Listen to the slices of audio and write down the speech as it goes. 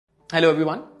Hello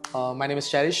everyone, my name is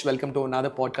Cherish. Welcome to another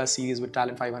podcast series with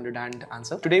Talent 500 and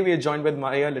Answer. Today we are joined with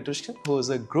Maria Latushkin, who is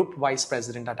a Group Vice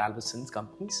President at Albertsons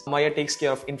Companies. Maria takes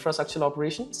care of infrastructure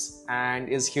operations and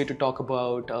is here to talk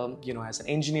about, as an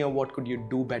engineer, what could you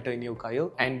do better in your career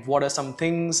and what are some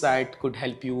things that could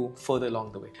help you further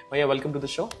along the way. Maria, welcome to the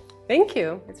show. Thank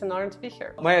you. It's an honor to be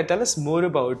here. Maya, tell us more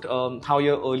about how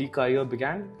your early career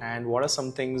began and what are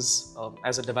some things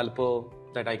as a developer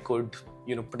that I could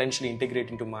potentially integrate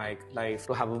into my life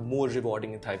to have a more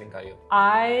rewarding and thriving career.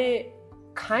 I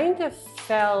kind of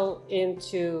fell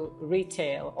into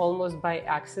retail almost by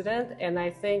accident, and I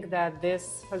think that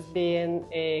this has been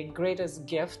a greatest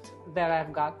gift that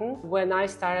I've gotten. When I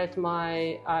started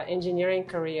my engineering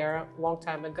career a long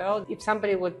time ago, if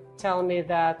somebody would tell me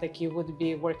that you would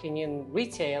be working in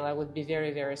retail, I would be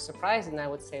very, very surprised, and I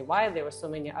would say why. There were so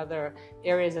many other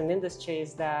areas and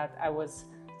industries that I was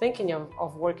thinking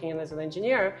of working in as an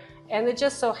engineer. And it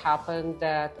just so happened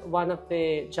that one of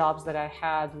the jobs that I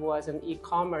had was in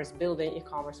e-commerce, building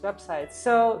e-commerce websites.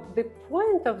 So the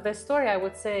point of this story, I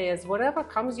would say, is whatever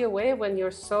comes your way when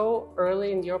you're so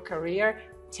early in your career,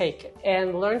 take it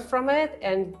and learn from it.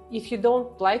 And if you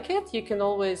don't like it, you can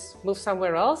always move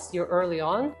somewhere else. You're early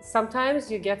on.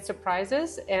 Sometimes you get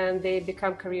surprises and they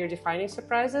become career-defining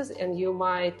surprises, and you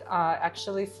might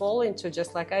actually fall into,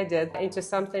 just like I did, into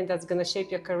something that's going to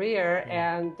shape your career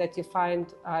and that you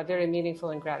find very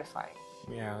meaningful and gratifying.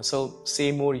 Yeah, so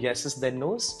say more yeses than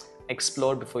nos.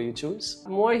 Explore before you choose.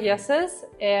 More yeses,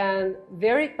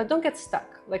 but don't get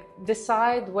stuck. Like,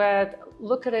 decide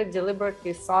look at it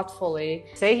deliberately, thoughtfully,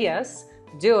 say yes,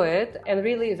 do it, and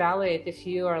really evaluate if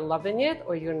you are loving it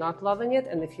or you're not loving it.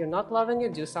 And if you're not loving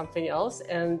it, do something else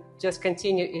and just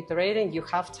continue iterating. You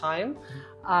have time,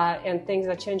 and things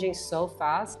are changing so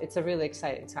fast. It's a really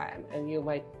exciting time, and you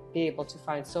might be able to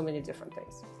find so many different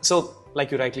things. So, like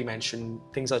you rightly mentioned,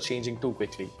 things are changing too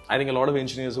quickly. I think a lot of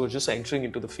engineers who are just entering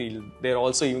into the field, they're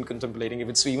also even contemplating if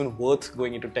it's even worth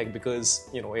going into tech because,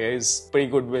 AI is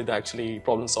pretty good with actually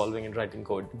problem solving and writing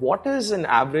code. What is an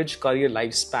average career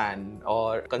lifespan,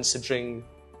 or considering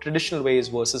traditional ways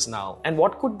versus now, and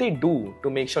what could they do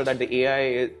to make sure that the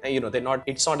AI,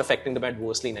 it's not affecting them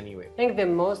adversely in any way? I think the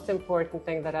most important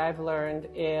thing that I've learned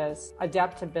is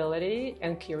adaptability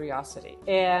and curiosity.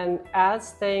 And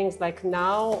as things like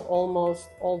now, almost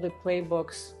all the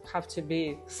playbooks have to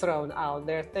be thrown out.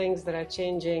 There are things that are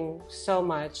changing so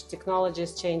much. Technology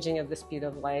is changing at the speed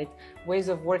of light. Ways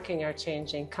of working are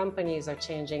changing. Companies are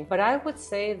changing. But I would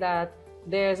say that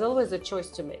there's always a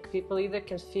choice to make. People either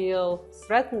can feel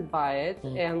threatened by it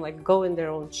and go in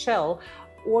their own shell,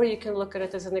 or you can look at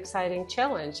it as an exciting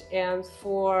challenge. And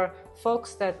for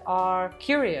folks that are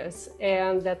curious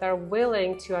and that are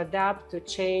willing to adapt, to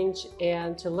change,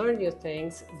 and to learn new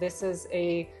things, this is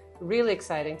a really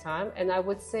exciting time. And I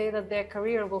would say that their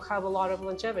career will have a lot of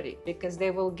longevity because they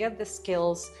will get the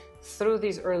skills through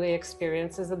these early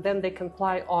experiences, and then they can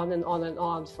apply on and on and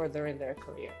on further in their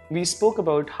career. We spoke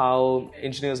about how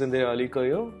engineers in their early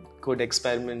career could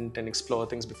experiment and explore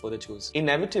things before they choose.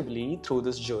 Inevitably, through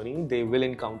this journey, they will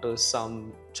encounter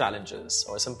some challenges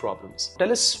or some problems.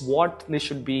 Tell us what they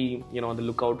should be, on the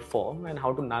lookout for and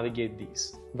how to navigate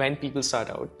these. When people start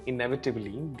out,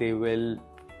 inevitably, they will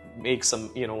make some,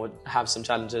 have some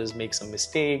challenges, make some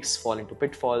mistakes, fall into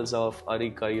pitfalls of early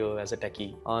career as a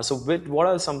techie. So what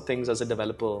are some things as a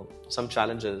developer, some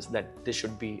challenges that they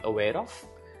should be aware of,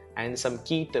 and some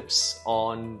key tips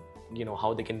on,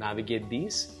 how they can navigate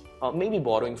these, maybe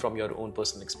borrowing from your own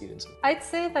personal experiences? I'd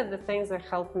say that the things that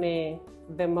helped me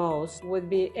the most would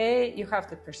be, you have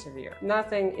to persevere.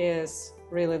 Nothing is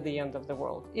really the end of the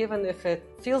world. Even if it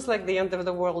feels like the end of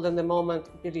the world in the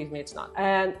moment, believe me, it's not.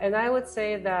 And I would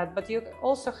say that, but you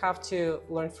also have to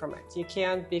learn from it. You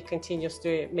can't be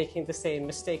continuously making the same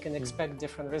mistake and expect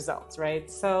different results, right?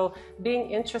 So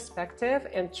being introspective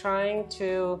and trying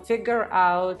to figure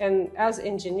out, and as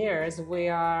engineers, we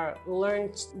are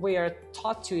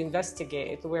taught to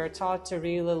investigate. We are taught to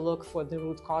really look for the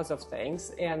root cause of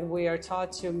things, and we are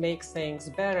taught to make things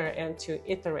better and to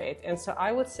iterate. And so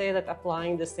I would say that applying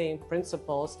the same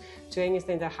principles to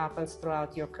anything that happens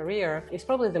throughout your career is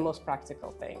probably the most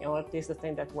practical thing, or at least the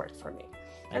thing that worked for me.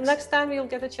 And next time you'll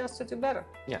get a chance to do better.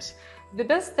 Yes. The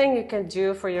best thing you can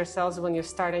do for yourselves when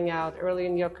you're starting out early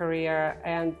in your career,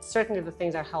 and certainly the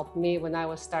things that helped me when I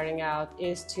was starting out,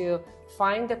 is to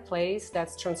find a place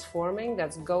that's transforming,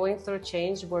 that's going through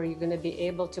change, where you're going to be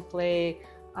able to play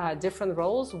different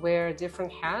roles, wear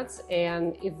different hats,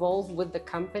 and evolve with the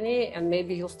company. And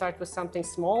maybe you'll start with something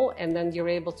small, and then you're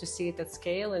able to see it at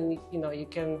scale, and you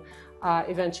can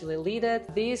eventually lead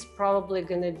it. These probably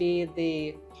going to be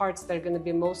the parts that are going to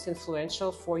be most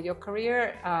influential for your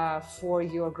career, for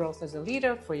your growth as a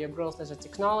leader, for your growth as a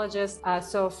technologist.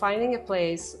 So finding a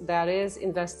place that is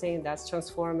investing, that's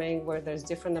transforming, where there's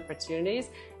different opportunities.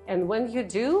 And when you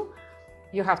do,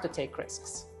 you have to take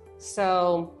risks.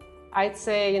 So I'd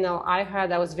say,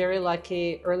 I was very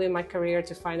lucky early in my career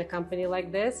to find a company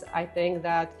like this. I think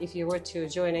that if you were to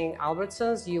joining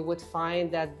Albertsons, you would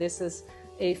find that this is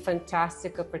a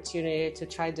fantastic opportunity to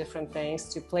try different things,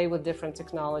 to play with different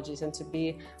technologies, and to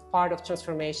be part of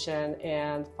transformation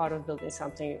and part of building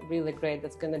something really great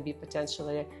that's going to be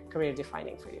potentially career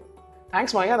defining for you.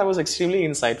 Thanks, Maya. That was extremely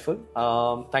insightful.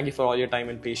 Thank you for all your time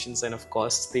and patience, and of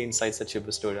course, the insights that you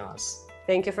bestowed on us.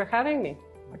 Thank you for having me.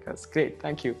 That's great.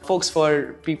 Thank you. Folks,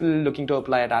 for people looking to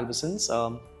apply at Albertsons,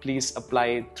 please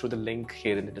apply through the link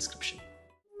here in the description.